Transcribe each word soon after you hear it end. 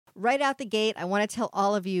Right out the gate, I want to tell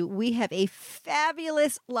all of you, we have a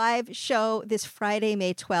fabulous live show this Friday,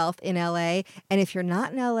 May 12th in LA. And if you're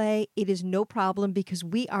not in LA, it is no problem because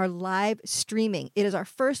we are live streaming. It is our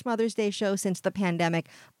first Mother's Day show since the pandemic.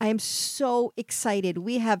 I am so excited.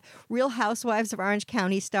 We have Real Housewives of Orange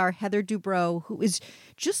County star Heather Dubrow, who is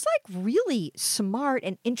just like really smart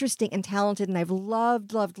and interesting and talented. And I've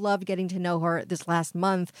loved getting to know her this last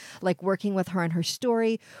month, like working with her on her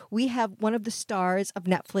story. We have one of the stars of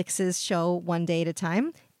Netflix's show One Day at a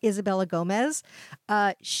Time, Isabella Gomez.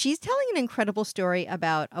 She's telling an incredible story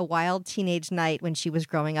about a wild teenage night when she was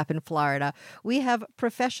growing up in Florida. We have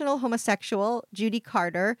professional homosexual Judy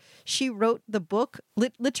Carter. She wrote the book,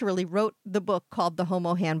 literally wrote the book called The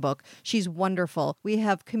Homo Handbook. She's wonderful. We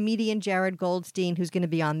have comedian Jared Goldstein, who's going to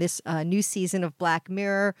be on this new season of Black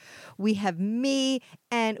Mirror. We have me,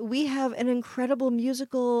 and we have an incredible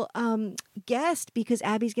musical guest because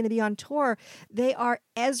Abby's going to be on tour. They are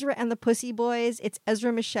Ezra and the Pussy Boys. It's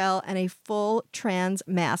Ezra Michelle and a full trans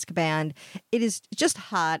mask band. It is just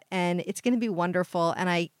hot and it's going to be wonderful. And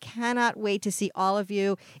I cannot wait to see all of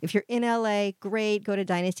you. If you're in LA, great. Go to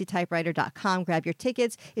dynastytypewriter.com, grab your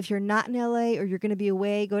tickets. If you're not in LA or you're going to be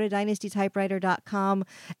away, go to dynastytypewriter.com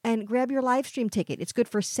and grab your live stream ticket. It's good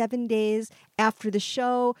for 7 days after the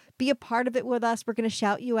show. Be a part of it with us. We're going to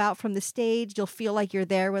shout you out from the stage. You'll feel like you're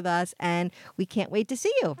there with us and we can't wait to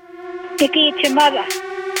see you. Vicky, it's your mother.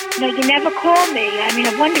 No, you never call me. I mean,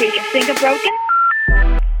 I wonder, is your finger broken?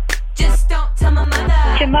 Just don't tell my mother.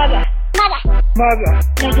 It's your mother. Mother.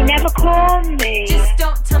 No, you never call me. Just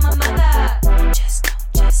don't tell my mother. Just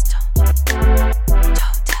don't.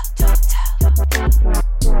 Don't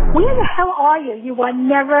tell. Where the hell are you? You are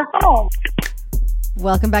never home.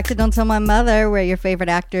 Welcome back to Don't Tell My Mother, where your favorite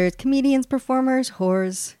actors, comedians, performers,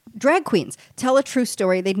 whores, drag queens tell a true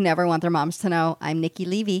story they'd never want their moms to know. I'm Nikki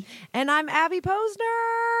Levy. And I'm Abby Posner.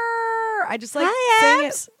 I just like Hi, saying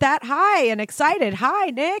Abs. it that high and excited.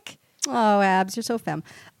 Hi, Nick. Oh, Abs, you're so femme.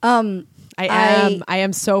 I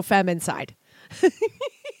am so femme inside.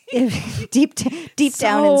 deep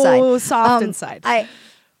down inside. So soft inside.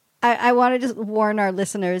 I want to just warn our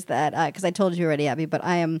listeners that, because I told you already, Abby, but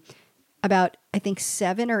I am about, I think,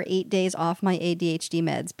 7 or 8 days off my ADHD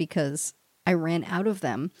meds because I ran out of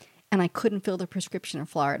them and I couldn't fill the prescription in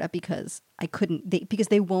Florida because because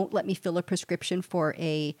they won't let me fill a prescription for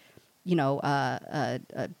a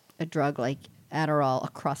drug like Adderall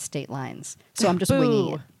across state lines. So I'm just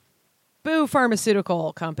winging it. Boo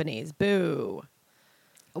pharmaceutical companies. Boo.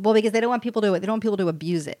 Well, because they don't want people to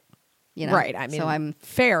abuse it. You know? Right. I mean, so I'm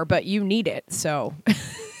fair, but you need it. So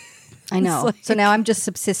I know. Like, so now I'm just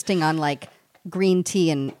subsisting on like green tea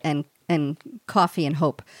and coffee and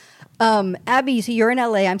hope. Abby, so you're in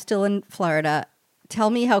LA. I'm still in Florida. Tell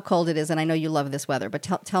me how cold it is, and I know you love this weather, but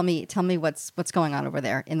tell me what's going on over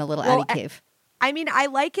there in the little Addy cave. I mean, I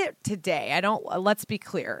like it today. I don't. Let's be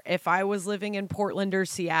clear. If I was living in Portland or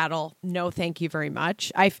Seattle, no, thank you very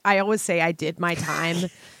much. I always say I did my time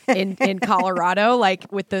in Colorado,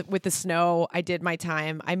 like with the snow. I did my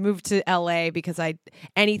time. I moved to LA because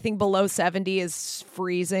anything below 70 is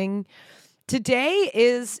freezing. Today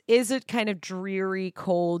is a kind of dreary,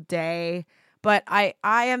 cold day. But I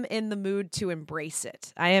am in the mood to embrace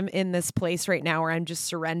it. I am in this place right now where I'm just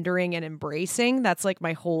surrendering and embracing. That's like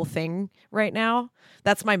my whole thing right now.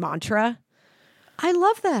 That's my mantra. I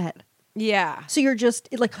love that. Yeah. So you're just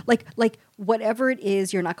like whatever it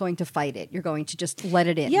is, you're not going to fight it. You're going to just let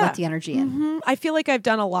it in, let the energy in. Mm-hmm. I feel like I've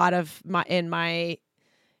done a lot of in my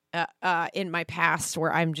past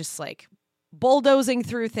where I'm just like bulldozing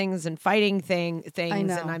through things and fighting things,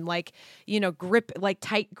 and I'm like,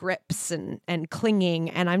 tight grips and clinging,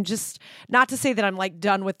 and I'm just, not to say that I'm like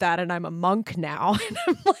done with that and I'm a monk now, and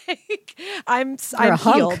I'm like, I'm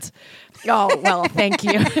healed. Oh well, thank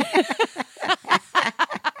you.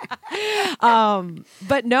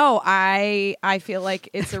 But no, I feel like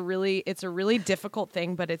it's a really difficult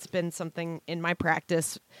thing, but it's been something in my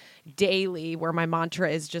practice daily where my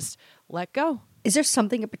mantra is just let go. Is there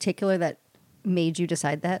something in particular that made you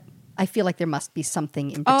decide that? I feel like there must be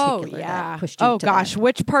something in particular that pushed you to that.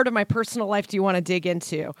 Which part of my personal life do you want to dig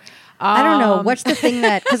into? I don't know. What's the thing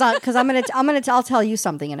that, because I'll tell you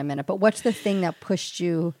something in a minute, but what's the thing that pushed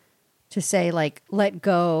you to say, like, let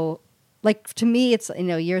go? Like, to me, it's,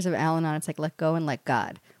 years of Al-Anon, it's like, let go and let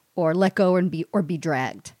God, or let go and be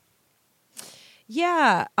dragged.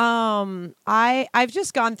 Yeah. I've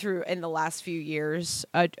just gone through in the last few years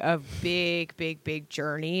a big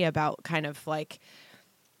journey about kind of like,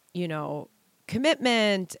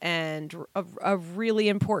 commitment and a really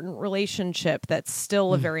important relationship that's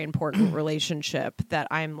still a very important relationship that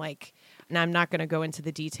I'm like, and I'm not going to go into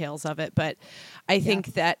the details of it, but I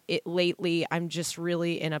think that lately I'm just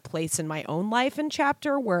really in a place in my own life and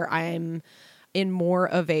chapter where I'm in more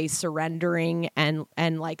of a surrendering, and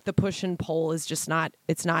like the push and pull is just not,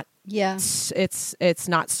 it's not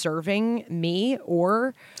serving me,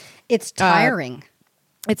 or it's tiring.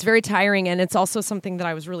 It's very tiring, and it's also something that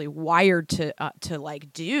I was really wired to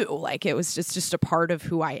like do. Like it was just a part of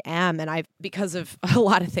who I am, and because of a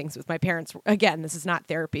lot of things with my parents. Again, this is not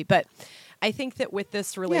therapy, but I think that with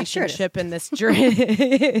this relationship and this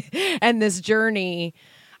journey,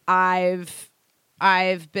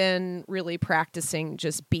 I've been really practicing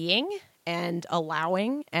just being and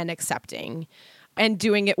allowing and accepting, and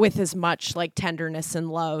doing it with as much like tenderness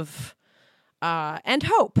and love. And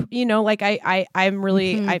hope, like I'm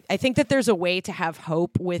really, I think that there's a way to have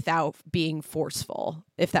hope without being forceful,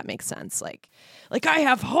 if that makes sense. Like I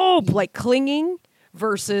have hope, like clinging,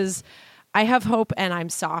 versus I have hope and I'm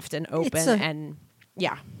soft and open and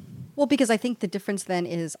yeah. Well, because I think the difference then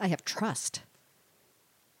is I have trust.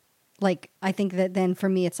 Like, I think that then for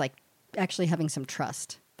me, it's like actually having some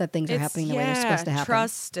trust that things are happening the way they're supposed to happen.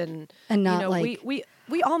 Trust and not like we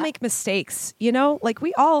all make mistakes, like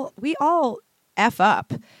we all F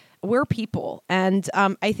up. We're people. And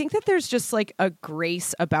I think that there's just like a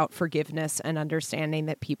grace about forgiveness and understanding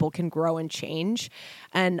that people can grow and change.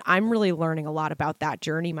 And I'm really learning a lot about that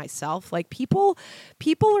journey myself. Like people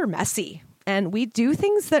are messy, and we do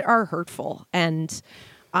things that are hurtful. And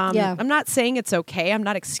I'm not saying it's okay. I'm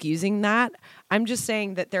not excusing that. I'm just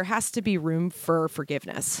saying that there has to be room for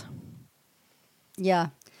forgiveness. Yeah.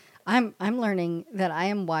 I'm learning that I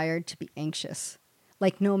am wired to be anxious.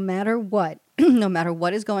 Like no matter what, no matter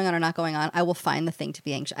what is going on or not going on, I will find the thing to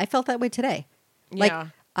be anxious. I felt that way today. Like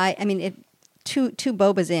I mean, two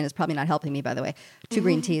bobas in is probably not helping me, by the way. 2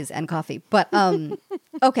 green teas and coffee. But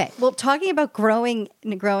okay. Well, talking about growing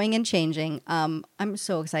and changing, I'm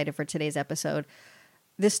so excited for today's episode.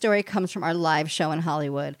 This story comes from our live show in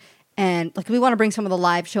Hollywood, and like we want to bring some of the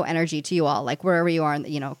live show energy to you all, like wherever you are,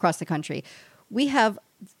 across the country. We have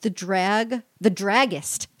the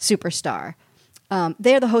draggist superstar.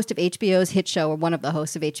 They are the host of HBO's hit show, or one of the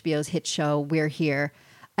hosts of HBO's hit show, We're Here.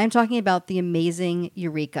 I'm talking about the amazing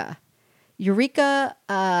Eureka. Eureka,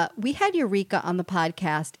 we had Eureka on the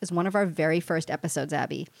podcast as one of our very first episodes,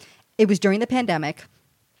 Abby. It was during the pandemic.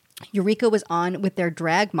 Eureka was on with their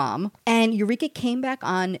drag mom, and Eureka came back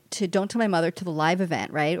on to Don't Tell My Mother, to the live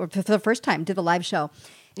event, right? Or for the first time, did the live show.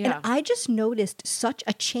 Yeah. And I just noticed such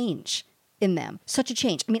a change in them. Such a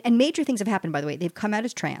change. I mean, and major things have happened, by the way. They've come out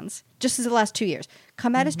as trans, just as the last 2 years.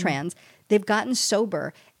 Come out as trans. They've gotten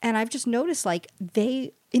sober. And I've just noticed, like,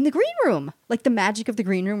 in the green room, like the magic of the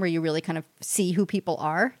green room where you really kind of see who people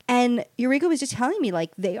are. And Eureka was just telling me,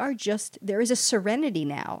 like, there is a serenity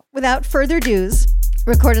now. Without further dues,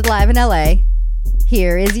 recorded live in LA,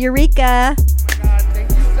 here is Eureka. Oh my God, thank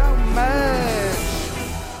you so much.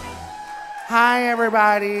 Hi,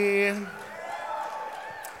 everybody.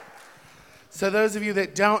 So those of you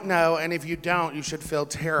that don't know, and if you don't, you should feel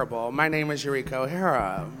terrible. My name is Eureka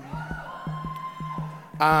O'Hara.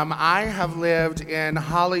 I have lived in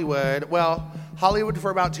Hollywood. Well, Hollywood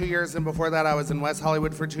for about 2 years, and before that I was in West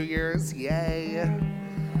Hollywood for 2 years. Yay.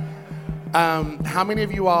 How many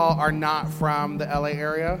of you all are not from the LA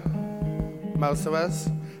area? Most of us.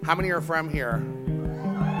 How many are from here?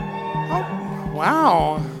 Oh,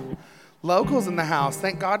 wow. Locals in the house.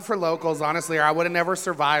 Thank God for locals, honestly, or I would have never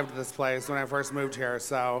survived this place when I first moved here.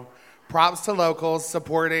 So props to locals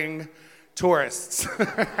supporting tourists.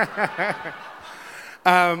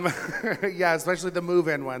 Yeah, especially the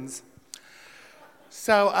move-in ones.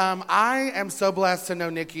 So I am so blessed to know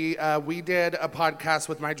Nikki. We did a podcast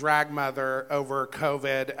with my drag mother over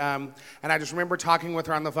COVID, and I just remember talking with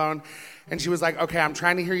her on the phone, and she was like, okay, I'm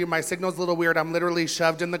trying to hear you. My signal's a little weird. I'm literally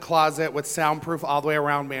shoved in the closet with soundproof all the way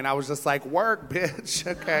around me, and I was just like, work, bitch,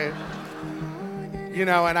 okay.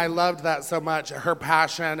 And I loved that so much. Her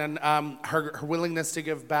passion and her willingness to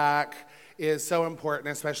give back is so important,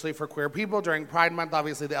 especially for queer people during Pride Month,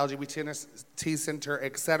 obviously the LGBT Center,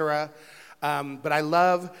 et cetera. But I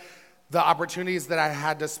love the opportunities that I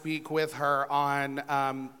had to speak with her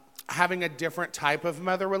on having a different type of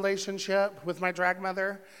mother relationship with my drag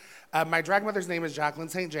mother. My drag mother's name is Jacqueline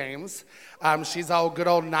St. James. She's a good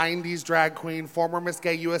old 90s drag queen, former Miss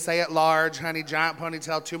Gay USA at large, honey, giant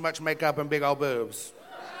ponytail, too much makeup, and big old boobs.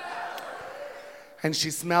 And she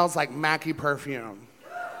smells like Mackie perfume.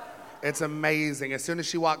 It's amazing. As soon as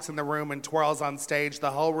she walks in the room and twirls on stage, the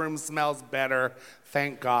whole room smells better,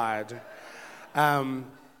 thank God.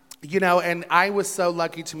 You know, and I was so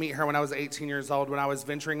lucky to meet her when I was 18 years old, when I was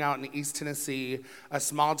venturing out in East Tennessee, a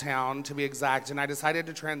small town to be exact, and I decided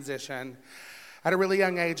to transition at a really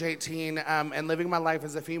young age, 18, and living my life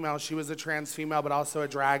as a female. She was a trans female, but also a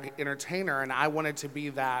drag entertainer, and I wanted to be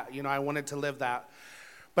that. You know, I wanted to live that.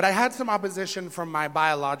 But I had some opposition from my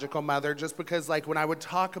biological mother, just because, like, when I would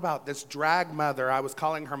talk about this drag mother, I was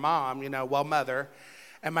calling her mom, you know, well, mother.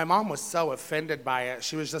 And my mom was so offended by it.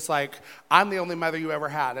 She was just like, I'm the only mother you ever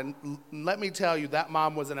had. And let me tell you, that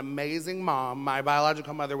mom was an amazing mom. My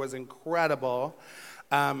biological mother was incredible.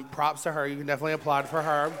 Props to her. You can definitely applaud for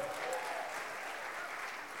her.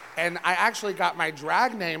 And I actually got my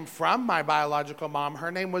drag name from my biological mom.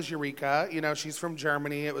 Her name was Eureka. You know, she's from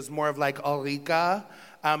Germany. It was more of like Ulrika,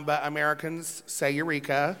 but Americans say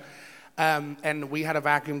Eureka. And we had a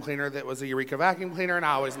vacuum cleaner that was a Eureka vacuum cleaner, and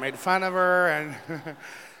I always made fun of her. And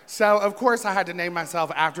so, of course, I had to name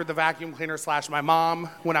myself after the vacuum cleaner / my mom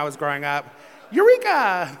when I was growing up.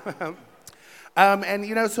 Eureka! And,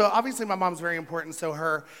 you know, so obviously my mom's very important, so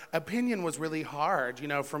her opinion was really hard, you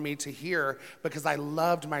know, for me to hear, because I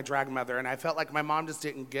loved my drag mother, and I felt like my mom just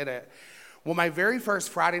didn't get it. Well, my very first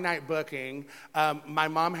Friday night booking, my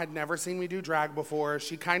mom had never seen me do drag before.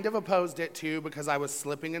 She kind of opposed it too, because I was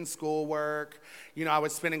slipping in schoolwork. You know, I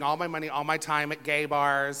was spending all my money, all my time at gay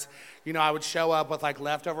bars. You know, I would show up with like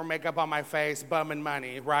leftover makeup on my face, bumming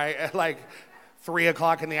money, right? At like 3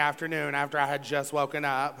 o'clock in the afternoon after I had just woken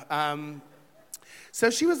up. So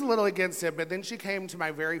she was a little against it, but then she came to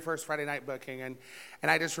my very first Friday night booking, and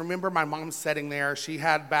I just remember my mom sitting there. She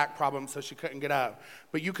had back problems, so she couldn't get up.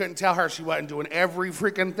 But you couldn't tell her she wasn't doing every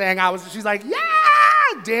freaking thing. She's like,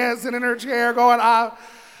 yeah, dancing in her chair, going off.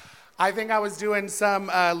 I think I was doing some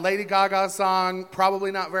Lady Gaga song,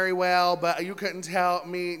 probably not very well, but you couldn't tell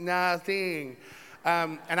me nothing.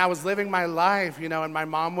 And I was living my life, you know, and my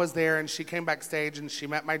mom was there, and she came backstage, and she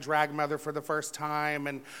met my drag mother for the first time,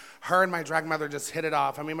 and her and my drag mother just hit it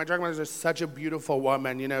off. I mean, my drag mother's just such a beautiful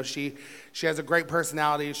woman, you know. She has a great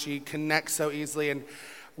personality. She connects so easily. And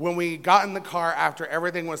when we got in the car after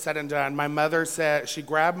everything was said and done, my mother said, she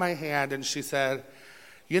grabbed my hand, and she said,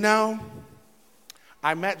 you know,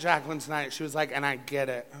 I met Jacqueline tonight. She was like, and I get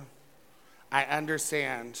it. I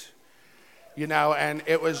understand, you know, and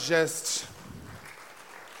it was just...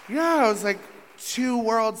 Yeah, it was like two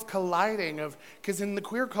worlds colliding because in the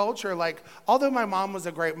queer culture, like, although my mom was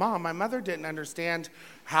a great mom, my mother didn't understand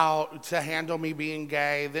how to handle me being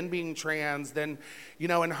gay, then being trans, then, you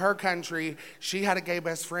know, in her country, she had a gay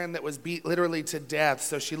best friend that was beat literally to death,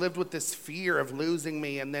 so she lived with this fear of losing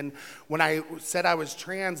me, and then when I said I was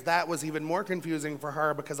trans, that was even more confusing for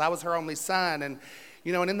her because I was her only son, and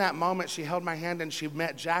you know, and in that moment, she held my hand and she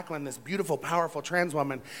met Jacqueline, this beautiful, powerful trans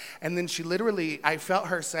woman. And then she literally, I felt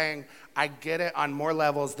her saying, I get it on more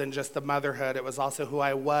levels than just the motherhood. It was also who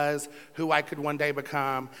I was, who I could one day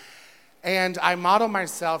become. And I model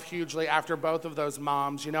myself hugely after both of those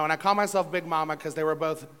moms, you know, and I call myself Big Mama because they were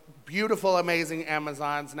both beautiful, amazing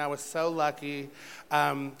Amazons, and I was so lucky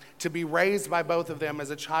to be raised by both of them as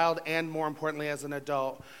a child and, more importantly, as an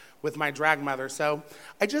adult with my drag mother. So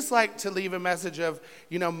I just like to leave a message of,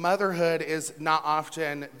 you know, motherhood is not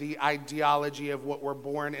often the ideology of what we're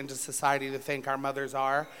born into society to think our mothers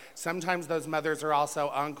are. Sometimes those mothers are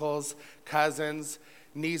also uncles, cousins,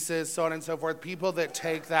 nieces, so on and so forth, people that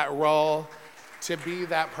take that role to be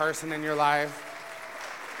that person in your life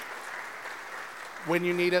when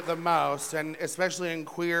you need it the most. And especially in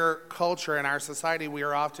queer culture in our society, we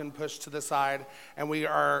are often pushed to the side, and we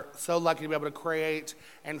are so lucky to be able to create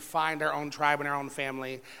and find our own tribe and our own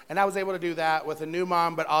family. And I was able to do that with a new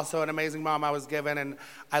mom, but also an amazing mom I was given. And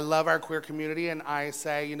I love our queer community, and I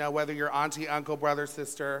say, you know, whether you're auntie, uncle, brother,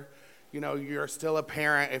 sister, you know, you're still a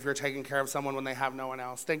parent if you're taking care of someone when they have no one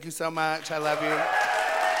else. Thank you so much. I love you.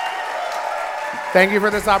 Thank you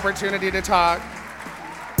for this opportunity to talk.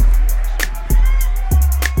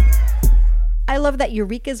 I love that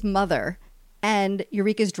Eureka's mother and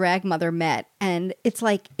Eureka's drag mother met, and it's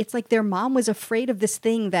like their mom was afraid of this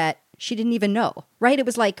thing that she didn't even know, right? It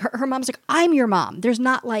was like her mom's like, I'm your mom. There's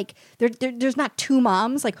not like there's not two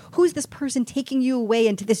moms. Like, who's this person taking you away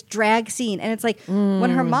into this drag scene? And it's like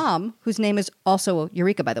when her mom, whose name is also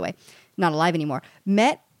Eureka, by the way, not alive anymore,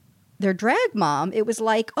 met their drag mom, it was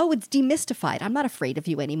like, oh, it's demystified. I'm not afraid of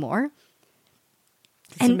you anymore.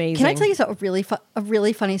 It's amazing. Can I tell you a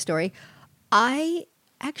really funny story? I'm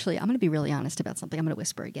going to be really honest about something. I'm going to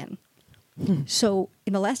whisper again. So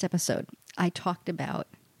in the last episode, I talked about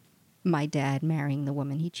my dad marrying the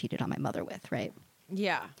woman he cheated on my mother with, right?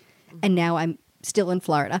 Yeah. And now I'm still in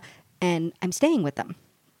Florida, and I'm staying with them.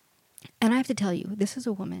 And I have to tell you, this is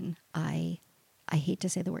a woman I hate to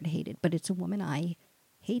say the word hated, but it's a woman I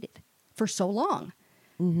hated for so long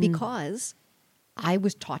because I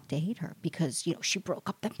was taught to hate her because, she broke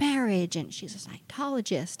up the marriage and she's a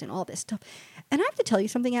Scientologist and all this stuff. And I have to tell you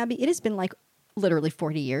something, Abby. It has been like literally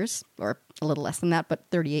 40 years or a little less than that, but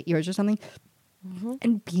 38 years or something.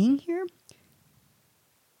 And being here,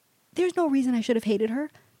 there's no reason I should have hated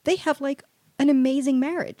her. They have like an amazing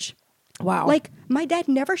marriage. Wow. Like my dad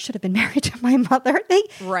never should have been married to my mother. They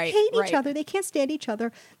Right, hate each right. other. They can't stand each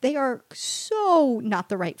other. They are so not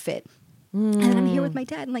the right fit. And I'm here with my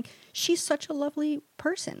dad and like, she's such a lovely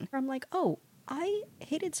person. I'm like, oh, I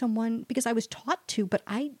hated someone because I was taught to, but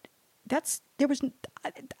I didn't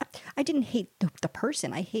hate the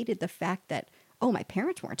person. I hated the fact that, oh, my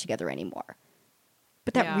parents weren't together anymore.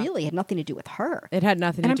 But that really had nothing to do with her. It had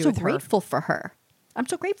nothing and to do I'm with so her. grateful for her. I'm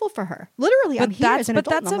so grateful for her. Literally, I'm here as an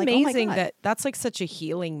adult. That's and I'm like, oh my amazing God. that's like such a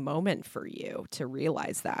healing moment for you to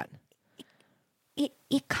realize that.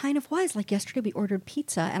 It kind of was. Like yesterday we ordered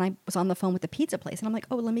pizza and I was on the phone with the pizza place and I'm like,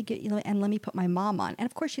 oh, let me get, and let me put my mom on. And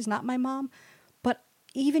of course she's not my mom, but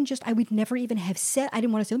even just, I would never even have said, I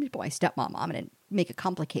didn't want to say, let me put my stepmom on and make it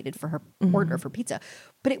complicated for her order for pizza.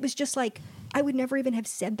 But it was just like, I would never even have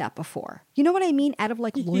said that before. You know what I mean? Out of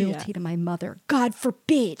like loyalty to my mother. God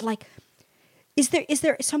forbid. Like, is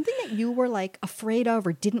there something that you were like afraid of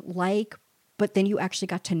or didn't like, but then you actually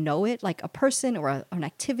got to know it, like a person or an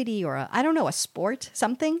activity or I don't know, a sport,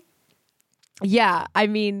 something? Yeah, I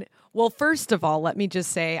mean, well, first of all, let me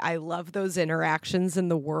just say I love those interactions in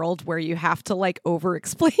the world where you have to like over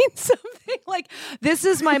explain something like this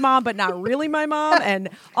is my mom, but not really my mom. And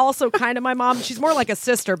also kind of my mom. She's more like a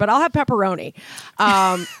sister, but I'll have pepperoni.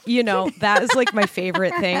 That is like my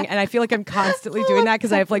favorite thing. And I feel like I'm constantly doing that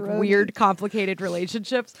because I have like weird, complicated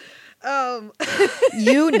relationships.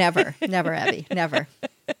 You never, Abby, never.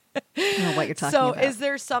 I don't know what you're talking about. So is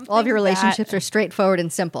there something all of your relationships are straightforward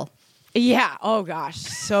and simple. Yeah. Oh gosh.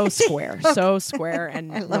 So square, so square and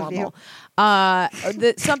love normal.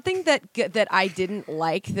 you. Something that I didn't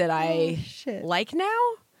like that I like now.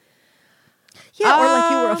 Yeah, or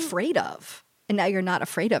like you were afraid of, and now you're not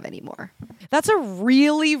afraid of anymore. That's a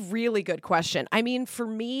really, really good question. I mean, for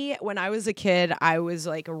me, when I was a kid, I was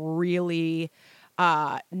like really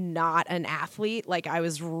not an athlete. Like I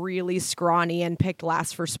was really scrawny and picked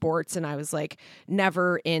last for sports, and I was like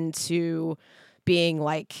never into being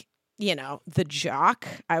like, the jock.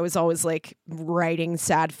 I was always like writing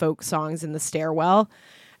sad folk songs in the stairwell.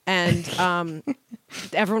 And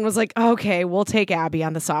everyone was like, okay, we'll take Abby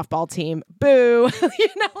on the softball team. Boo.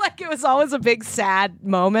 Like it was always a big sad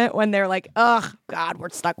moment when they're like, oh God, we're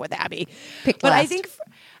stuck with Abby. Picked but last.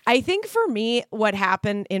 I think for me, what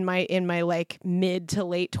happened in my like mid to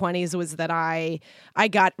late 20s was that I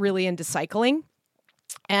got really into cycling.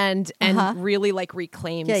 And really like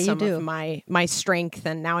reclaimed some of my strength,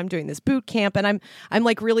 and now I'm doing this boot camp, and I'm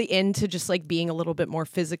like really into just like being a little bit more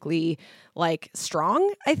physically like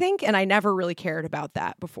strong, I think, and I never really cared about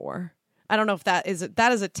that before. I don't know if that is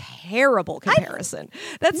a terrible comparison.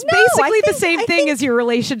 That's basically the same thing as your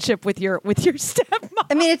relationship with your stepmom.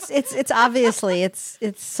 I mean, it's obviously it's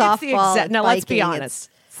softball. No, let's be biking, honest.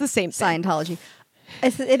 It's the same thing. Scientology.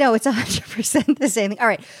 It's 100% the same thing. All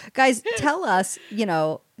right, guys, tell us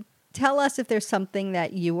if there's something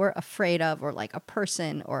that you were afraid of, or like a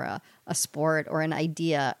person or a sport or an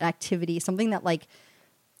idea, an activity, something that like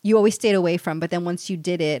you always stayed away from, but then once you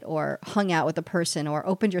did it or hung out with a person or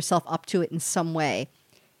opened yourself up to it in some way,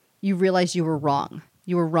 you realized you were wrong.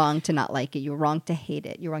 You were wrong to not like it. You were wrong to hate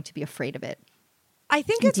it. You were wrong to be afraid of it. I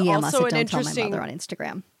think it's DM also us an at Don't Tell My interesting. Mother on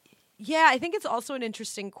Instagram. Yeah, I think it's also an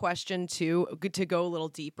interesting question too, to go a little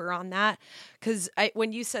deeper on that. Because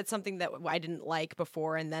when you said something that I didn't like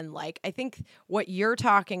before, and then like, I think what you're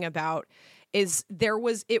talking about is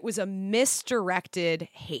it was a misdirected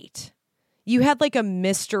hate. You had like a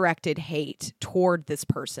misdirected hate toward this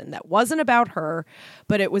person that wasn't about her,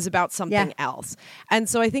 but it was about something else. And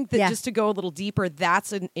so I think that just to go a little deeper,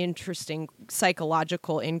 that's an interesting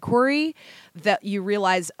psychological inquiry that you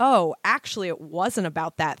realize, oh, actually it wasn't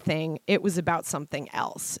about that thing. It was about something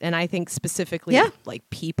else. And I think specifically like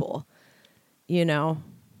people,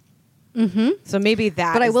 Mm-hmm. So maybe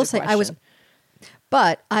that But is I will the say question.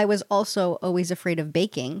 But I was also always afraid of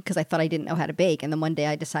baking because I thought I didn't know how to bake. And then one day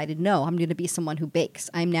I decided, no, I'm going to be someone who bakes.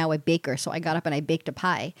 I'm now a baker. So I got up and I baked a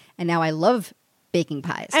pie. And now I love baking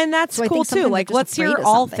pies. And that's so cool too. Like, let's hear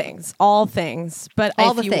all things. But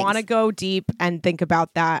if you want to go deep and think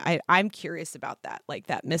about that, I'm curious about that. Like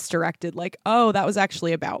that misdirected, like, oh, that was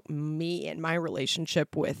actually about me and my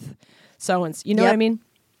relationship with so-and-so. You know what I mean?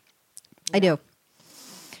 I do.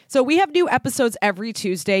 So we have new episodes every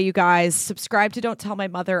Tuesday, you guys. Subscribe to Don't Tell My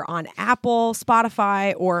Mother on Apple,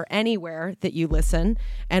 Spotify, or anywhere that you listen.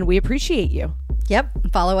 And we appreciate you.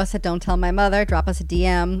 Yep. Follow us at Don't Tell My Mother. Drop us a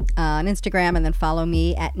DM on Instagram, and then follow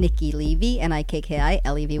me at Nikki Levy,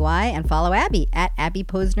 NIKKILEVY, and follow Abby at Abby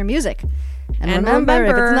Posner Music. And remember,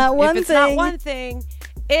 if it's not one thing,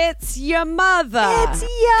 it's your mother. It's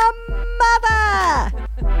your mother.